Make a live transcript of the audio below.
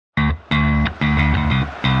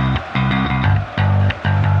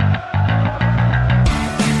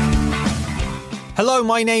Hello,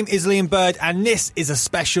 my name is Liam Bird, and this is a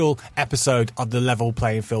special episode of the Level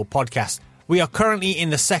Playing Field podcast. We are currently in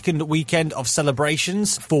the second weekend of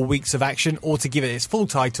celebrations for Weeks of Action, or to give it its full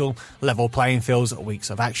title, Level Playing Field's Weeks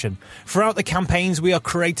of Action. Throughout the campaigns, we are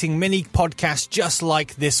creating mini podcasts just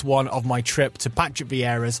like this one of my trip to Patrick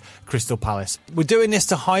Vieira's Crystal Palace. We're doing this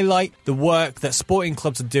to highlight the work that sporting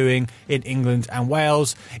clubs are doing in England and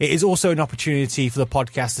Wales. It is also an opportunity for the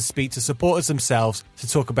podcast to speak to supporters themselves to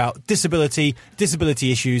talk about disability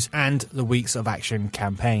issues, and the Weeks of Action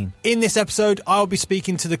campaign. In this episode, I'll be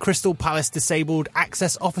speaking to the Crystal Palace Disabled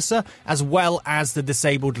Access Officer, as well as the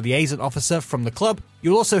Disabled Liaison Officer from the club.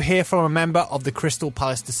 You'll also hear from a member of the Crystal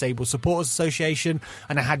Palace Disabled Supporters Association,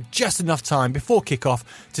 and I had just enough time before kick-off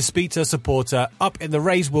to speak to a supporter up in the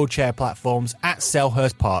raised wheelchair platforms at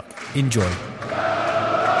Selhurst Park. Enjoy.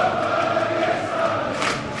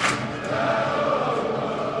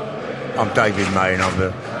 I'm David May, and I'm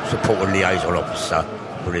the Supporter Liaison Officer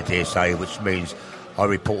for the DSA, which means I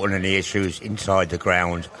report on any issues inside the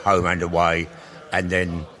ground, home and away, and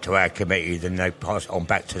then to our committee, then they pass it on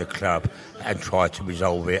back to the club and try to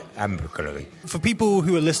resolve it amicably. For people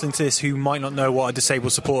who are listening to this who might not know what a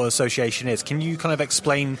Disabled Supporter Association is, can you kind of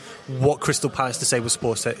explain what Crystal Palace Disabled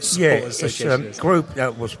Supporters Association is? It's a group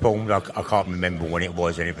that was formed, I can't remember when it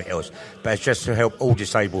was, anything else, but it's just to help all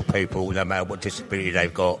disabled people, no matter what disability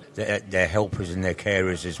they've got, their helpers and their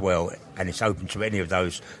carers as well, and it's open to any of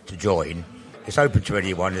those to join. It's open to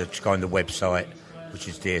anyone to go on the website, which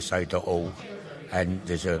is dsa.org, and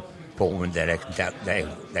there's a form there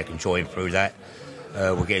they can join through that.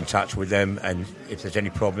 We'll get in touch with them, and if there's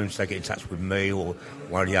any problems, they get in touch with me or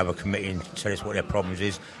one of the other committee and tell us what their problems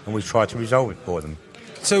is, and we try to resolve it for them.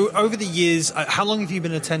 So over the years, how long have you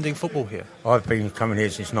been attending football here? I've been coming here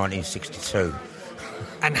since 1962.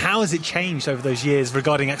 And how has it changed over those years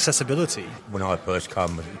regarding accessibility? When I first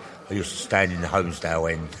come, I used to stand in the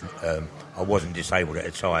Holmesdale end. I wasn't disabled at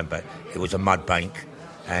the time, but it was a mud bank,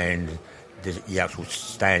 and the actual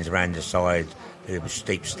stands around the side, there were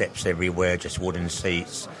steep steps everywhere, just wooden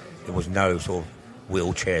seats. There was no sort of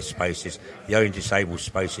wheelchair spaces. The only disabled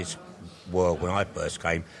spaces were, when I first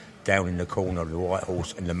came, down in the corner of the White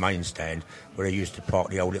Horse and the main stand, where they used to park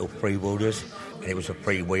the old little three-wheelers, and it was a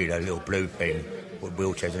three-wheeler, little blue thing with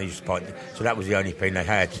wheelchairs, and they used to park. So that was the only thing they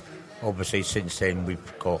had. Obviously, since then,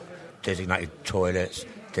 we've got designated toilets,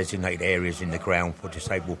 designated areas in the ground for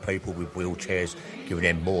disabled people with wheelchairs, giving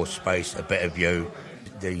them more space, a better view.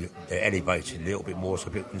 They're elevated a little bit more so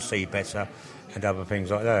people can see better, and other things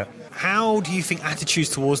like that. How do you think attitudes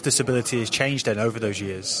towards disability has changed then over those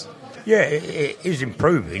years? Yeah, it is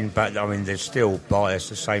improving, but I mean, there's still bias,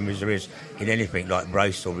 the same as there is in anything like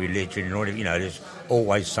race or religion. Or, you know, there's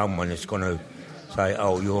always someone that's going to say,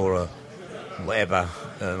 "Oh, you're a whatever."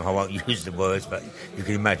 I won't use the words, but you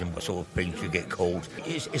can imagine what sort of things you get called.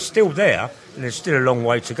 It's still there, and there's still a long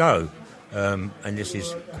way to go. And this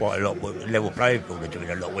is quite a lot. Level Playing Field are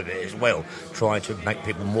doing a lot with it as well, trying to make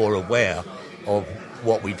people more aware of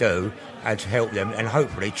what we do and to help them and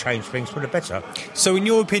hopefully change things for the better. So in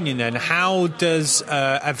your opinion then, how does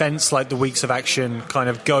events like the Weeks of Action kind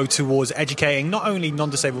of go towards educating not only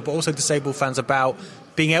non-disabled but also disabled fans about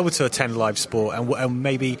being able to attend live sport and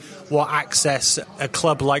maybe what access a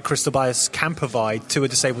club like Crystal Palace can provide to a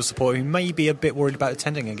disabled supporter who may be a bit worried about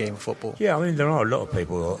attending a game of football? Yeah, I mean, there are a lot of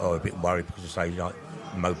people who are a bit worried because they say, like,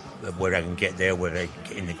 where they can get there, where they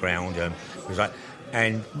get in the ground.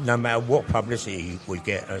 And no matter what publicity we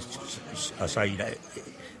get, I say that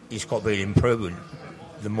it's got to be an improvement.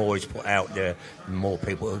 The more it's put out there, the more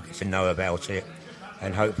people get to know about it,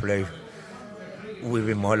 and hopefully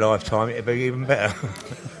within my lifetime it'll be even better.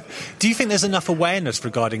 Do you think there's enough awareness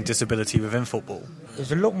regarding disability within football?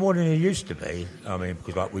 There's a lot more than there used to be. I mean,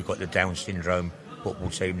 because like we've got the Down syndrome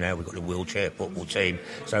football team now, we've got the wheelchair football team,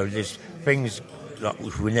 so there's things like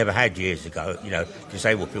which we never had years ago. You know,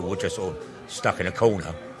 disabled people were just sort of stuck in a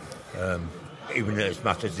corner, even as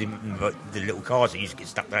much as the little cars that used to get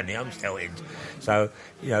stuck down the Holmesdale end. So,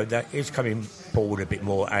 you know, that is coming forward a bit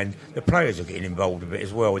more, and the players are getting involved with it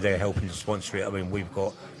as well. They're helping to sponsor it. I mean, we've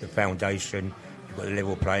got the foundation, we've got the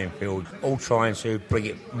Level Playing Field, all trying to bring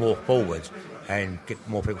it more forward and get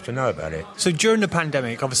more people to know about it. So during the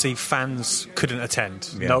pandemic, obviously fans couldn't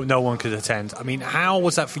attend. Yeah. No one could attend. I mean, how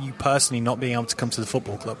was that for you personally, not being able to come to the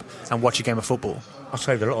football club and watch a game of football? I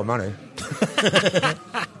saved a lot of money.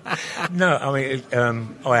 No, I mean,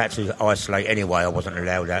 I had to isolate anyway. I wasn't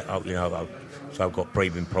allowed that, so I've got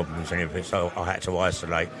breathing problems and everything, so I had to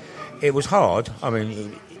isolate. It was hard. I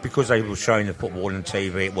mean, because they were showing the football on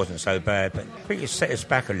TV, it wasn't so bad, but I think it set us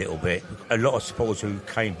back a little bit. A lot of supporters who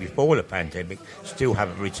came before the pandemic still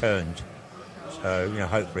haven't returned. So,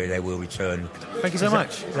 hopefully they will return. Thank you so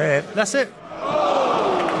much. That's it.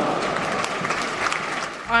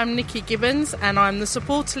 I'm Nikki Gibbons and I'm the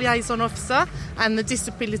Supporter Liaison Officer and the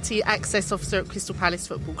Disability Access Officer at Crystal Palace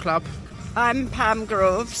Football Club. I'm Pam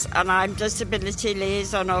Groves and I'm Disability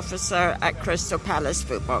Liaison Officer at Crystal Palace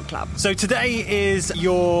Football Club. So today is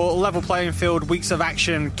your Level Playing Field Weeks of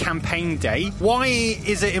Action campaign day. Why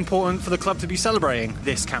is it important for the club to be celebrating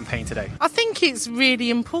this campaign today? I think it's really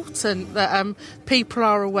important that people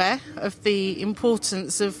are aware of the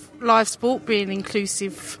importance of live sport being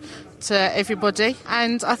inclusive to everybody,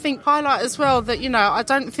 and I think highlight as well that I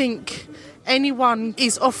don't think anyone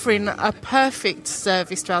is offering a perfect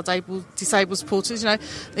service to our disabled supporters.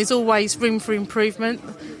 There's always room for improvement,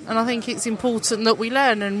 and I think it's important that we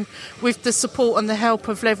learn, and with the support and the help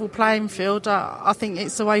of Level Playing Field, I think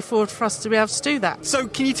it's the way forward for us to be able to do that. So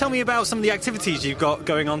can you tell me about some of the activities you've got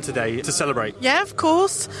going on today to celebrate? Yeah, of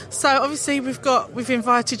course. So obviously we've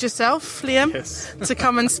invited yourself, Liam, yes, to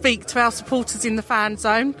come and speak to our supporters in the fan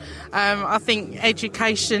zone. I think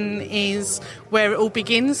education is where it all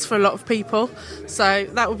begins for a lot of people, so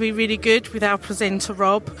that would be really good with our presenter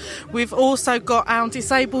Rob. We've also got our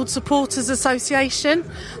Disabled Supporters Association.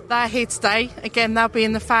 They're here today. Again, they'll be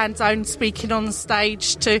in the fan zone speaking on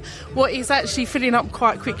stage to what is actually filling up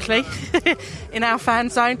quite quickly in our fan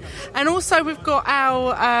zone. And also we've got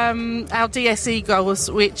our DS Eagles,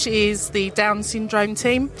 which is the Down syndrome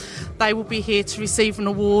team. They will be here to receive an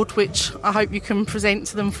award, which I hope you can present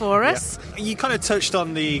to them for us. Yeah. You kind of touched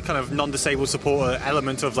on the kind of non-disabled supporter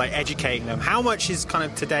element of educating them. How much is kind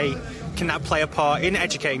of today, can that play a part in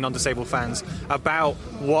educating non-disabled fans about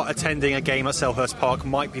what attending a game at Selhurst Park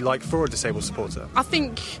might be like for a disabled supporter? I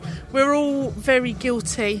think we're all very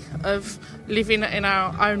guilty of living in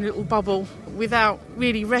our own little bubble without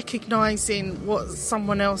really recognising what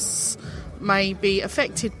someone else may be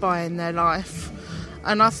affected by in their life.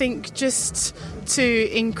 And I think just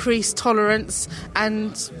to increase tolerance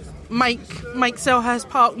and make Selhurst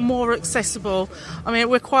Park more accessible. I mean,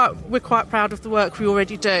 we're quite proud of the work we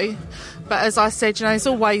already do, but as I said, there's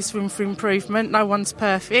always room for improvement. No one's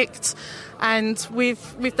perfect, and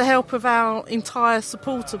with the help of our entire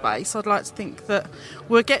supporter base, I'd like to think that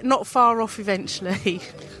we'll get not far off eventually.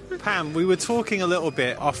 Pam, we were talking a little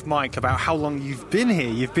bit off mic about how long you've been here.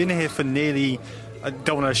 You've been here for nearly, I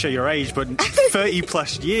don't want to show your age, but 30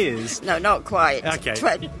 plus years. No, not quite. Okay.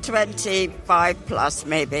 25 plus,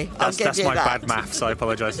 maybe. That's my that. bad maths, so I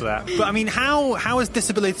apologise for that. But I mean, how has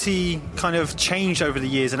disability kind of changed over the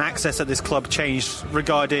years, and access at this club changed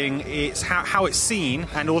regarding how it's seen,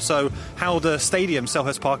 and also how the stadium,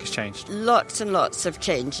 Selhurst Park, has changed? Lots and lots of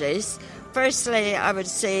changes. Firstly, I would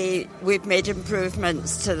say we've made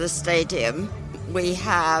improvements to the stadium. We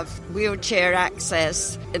have wheelchair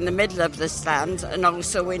access in the middle of the stand, and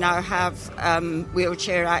also we now have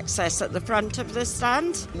wheelchair access at the front of the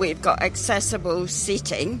stand. We've got accessible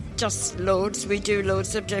seating, just loads. We do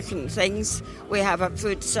loads of different things. We have a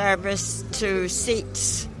food service to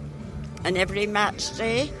seats on every match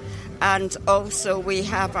day, and also we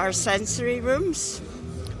have our sensory rooms,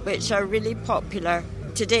 which are really popular.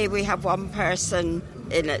 Today we have one person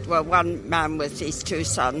in it, one man with his two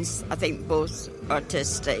sons, I think both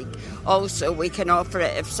autistic. Also, we can offer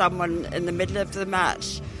it if someone in the middle of the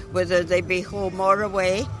match, whether they be home or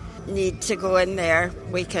away, need to go in there,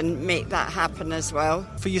 we can make that happen as well.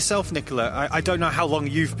 For yourself, Nicola, I don't know how long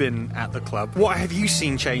you've been at the club. What have you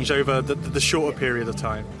seen change over the shorter period of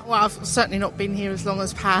time? Well, I've certainly not been here as long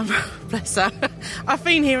as Pam, bless her. I've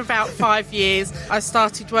been here about 5 years. I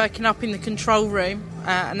started working up in the control room,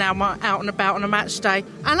 and now I'm out and about on a match day.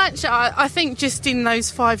 And actually, I think just in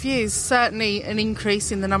those 5 years, certainly an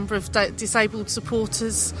increase in the number of disabled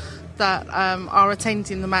supporters that are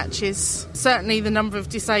attending the matches. Certainly the number of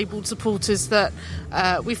disabled supporters that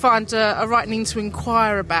we find are writing to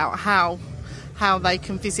inquire about how they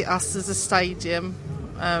can visit us as a stadium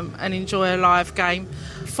and enjoy a live game.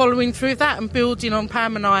 Following through that and building on,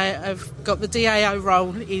 Pam and I have got the DAO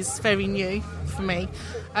role is very new for me,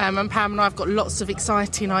 and Pam and I have got lots of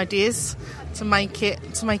exciting ideas to make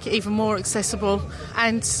it even more accessible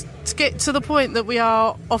and to get to the point that we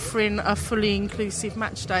are offering a fully inclusive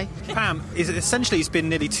match day. Pam, it's been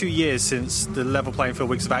nearly 2 years since the Level Playing Field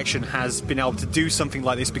Weeks of Action has been able to do something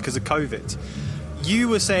like this because of COVID. You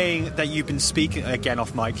were saying that you've been speaking, again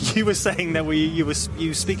off mic, you were saying that you were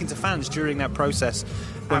speaking to fans during that process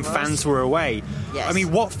when fans were away. Yes. I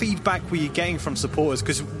mean, what feedback were you getting from supporters?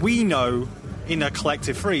 Because we know in a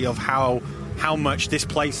collective free of how how much this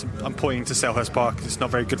place, I'm pointing to Selhurst Park, it's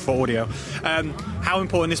not very good for audio, how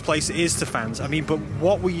important this place is to fans. I mean, but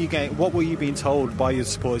what were you being told by your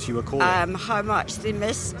supporters you were calling? How much they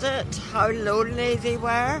missed it, how lonely they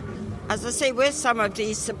were. As I say, with some of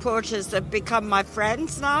these supporters that have become my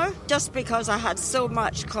friends now, just because I had so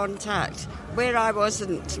much contact. Where I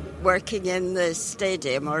wasn't working in the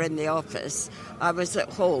stadium or in the office, I was at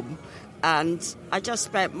home, and I just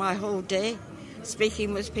spent my whole day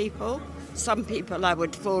speaking with people. Some people I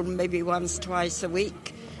would phone maybe once, twice a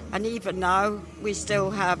week, and even now we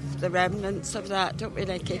still have the remnants of that, don't we,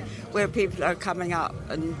 Nicky? Where people are coming up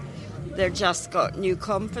and they've just got new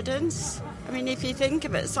confidence. I mean, if you think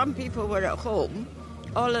of it, some people were at home,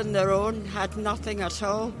 all on their own, had nothing at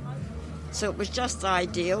all. So it was just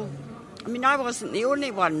ideal. I mean, I wasn't the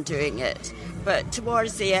only one doing it, but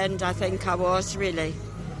towards the end, I think I was really.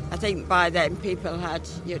 I think by then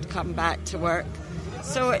you'd come back to work.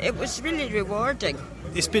 So it was really rewarding.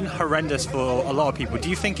 It's been horrendous for a lot of people. Do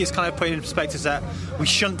you think it's kind of put in perspective that we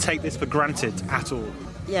shouldn't take this for granted at all?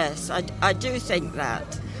 Yes, I do think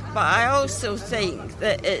that. But I also think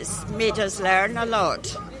that it's made us learn a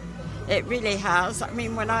lot. It really has. I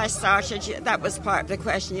mean, when I started, that was part of the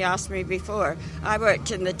question you asked me before. I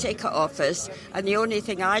worked in the ticket office, and the only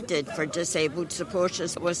thing I did for disabled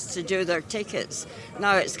supporters was to do their tickets.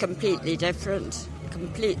 Now it's completely different,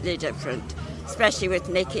 especially with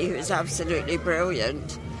Nicky, who's absolutely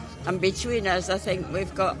brilliant. And between us, I think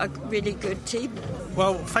we've got a really good team.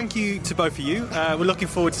 Well, thank you to both of you. We're looking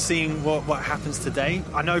forward to seeing what happens today.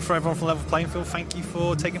 I know for everyone from Level Playing Field, thank you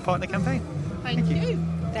for taking part in the campaign. Thank you.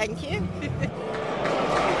 Thank you.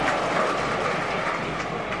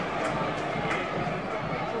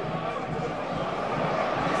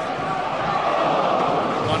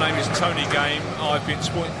 My name is Tony Game. I've been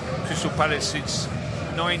supporting Crystal Palace since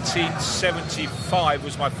 1975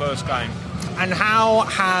 was my first game. And how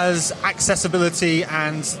has accessibility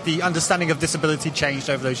and the understanding of disability changed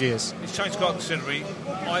over those years? It's changed quite considerably.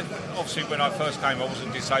 Obviously, when I first came, I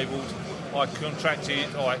wasn't disabled. I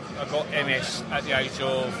got MS at the age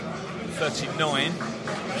of 39.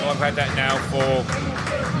 So I've had that now for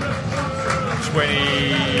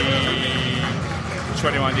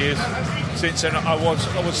 21 years. Since then, I would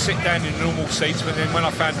sit down in normal seats, but then when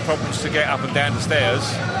I found problems to get up and down the stairs,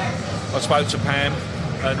 I spoke to Pam,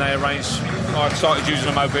 and they arranged. I started using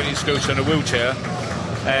a mobility scooter and a wheelchair,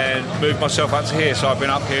 and moved myself up to here. So I've been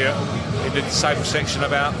up here in the disabled section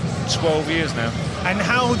about 12 years now. And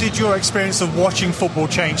how did your experience of watching football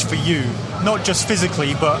change for you? Not just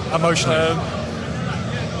physically, but emotionally?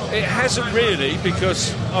 It hasn't really,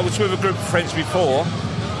 because I was with a group of friends before,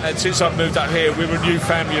 and since I've moved up here, we're a new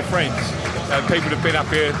family of friends. People have been up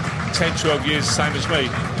here 10, 12 years, same as me.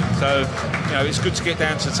 So, it's good to get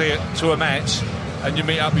down to a match and you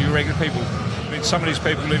meet up with your regular people. I mean, some of these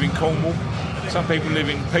people live in Cornwall, some people live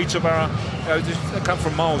in Peterborough, they come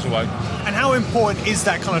from miles away. And how important is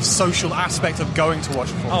that kind of social aspect of going to watch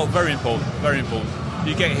football? Oh, very important, very important.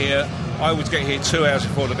 You get here, I always get here 2 hours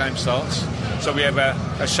before the game starts, so we have a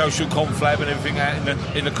social conflab and everything out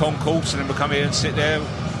in the concourse, and then we come here and sit there,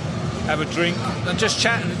 have a drink, and just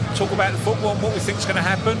chat and talk about the football and what we think is going to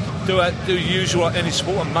happen. Do the usual like any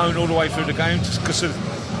sport and moan all the way through the game just because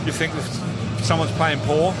you think if someone's playing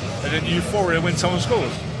poor, and then euphoria when someone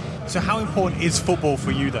scores. So how important is football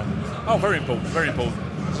for you then? Oh, very important, very important.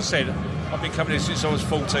 As I said, I've been coming here since I was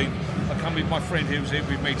 14. I come with my friend who was here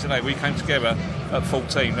with me today. We came together at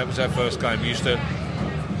 14. That was our first game. I used to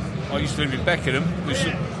live in Beckenham. We used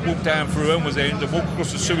to walk down through Elmers End and walk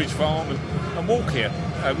across the sewage farm and walk here.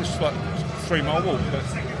 It was like a 3-mile walk. But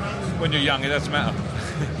when you're young, it doesn't matter.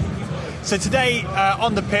 So today,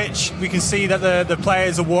 on the pitch, we can see that the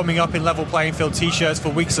players are warming up in Level Playing Field T-shirts for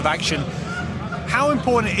weeks of action. How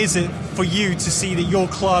important is it for you to see that your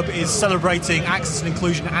club is celebrating access and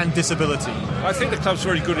inclusion and disability? I think the club's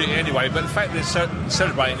very good at it anyway, but the fact that they're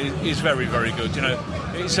celebrating is very, very good.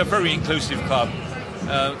 It's a very inclusive club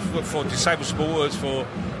for disabled supporters, for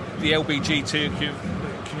the LGBTQ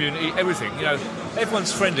community, everything.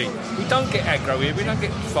 Everyone's friendly. We don't get aggro here. We don't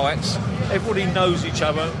get fights. Everybody knows each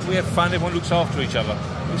other. We have fun. Everyone looks after each other.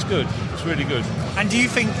 It's good. It's really good. And do you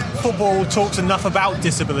think football talks enough about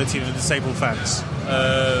disability to disabled fans?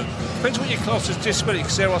 Depends what your class as disability,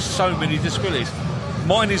 because there are so many disabilities.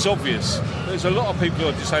 Mine is obvious. There's a lot of people who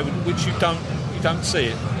are disabled which you don't see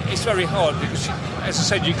it. It's very hard because, as I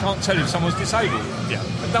said, you can't tell if someone's disabled. Yeah.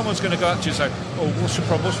 And no one's going to go up to you and say, "Oh, what's the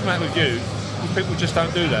problem? What's the matter with you?" People just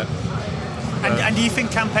don't do that. And do you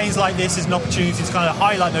think campaigns like this is an opportunity to kind of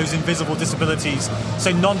highlight those invisible disabilities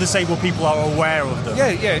so non-disabled people are aware of them?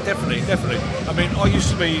 Yeah, definitely. I mean, I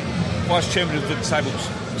used to be vice chairman of the Disabled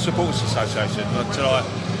Supporters Association until I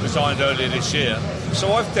resigned earlier this year.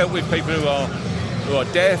 So I've dealt with people who are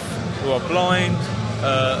deaf, who are blind,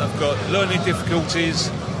 have got learning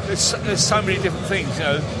difficulties. There's so many different things,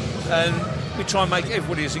 and we try and make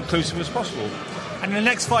everybody as inclusive as possible. And in the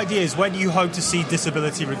next 5 years, where do you hope to see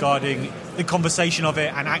disability regarding the conversation of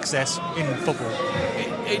it and access in football?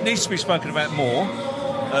 It needs to be spoken about more,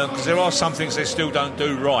 because there are some things they still don't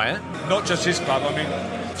do right. Not just this club, I mean,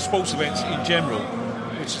 sports events in general,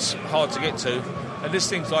 which is hard to get to. And there's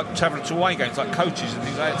things like travelling to away games, like coaches and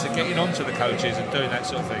things like that, to getting onto the coaches and doing that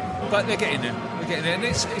sort of thing. But they're getting there. And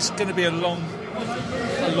it's going to be a long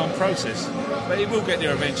process. But it will get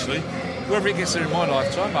there eventually. Whether it gets there in my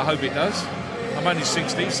lifetime, I hope it does. I'm only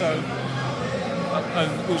 60, so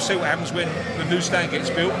and we'll see what happens when the new stand gets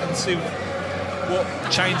built and see what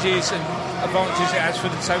changes and advantages it has for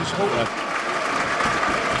the disabled supporter.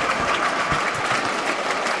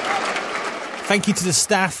 Thank you to the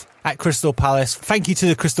staff at Crystal Palace. Thank you to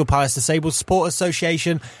the Crystal Palace Disabled Support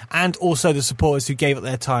Association and also the supporters who gave up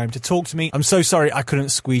their time to talk to me. I'm so sorry I couldn't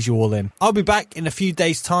squeeze you all in. I'll be back in a few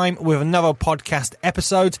days' time with another podcast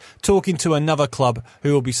episode talking to another club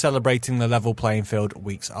who will be celebrating the Level Playing Field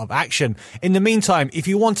Weeks of Action. In the meantime, if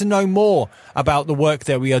you want to know more about the work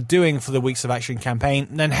that we are doing for the Weeks of Action campaign,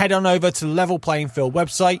 then head on over to the Level Playing Field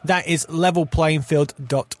website. That is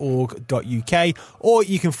levelplayingfield.org.uk, or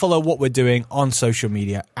you can follow what we're doing on social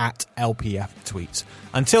media at LPF Tweets.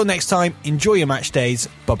 Until next time, enjoy your match days.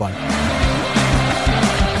 Bye-bye.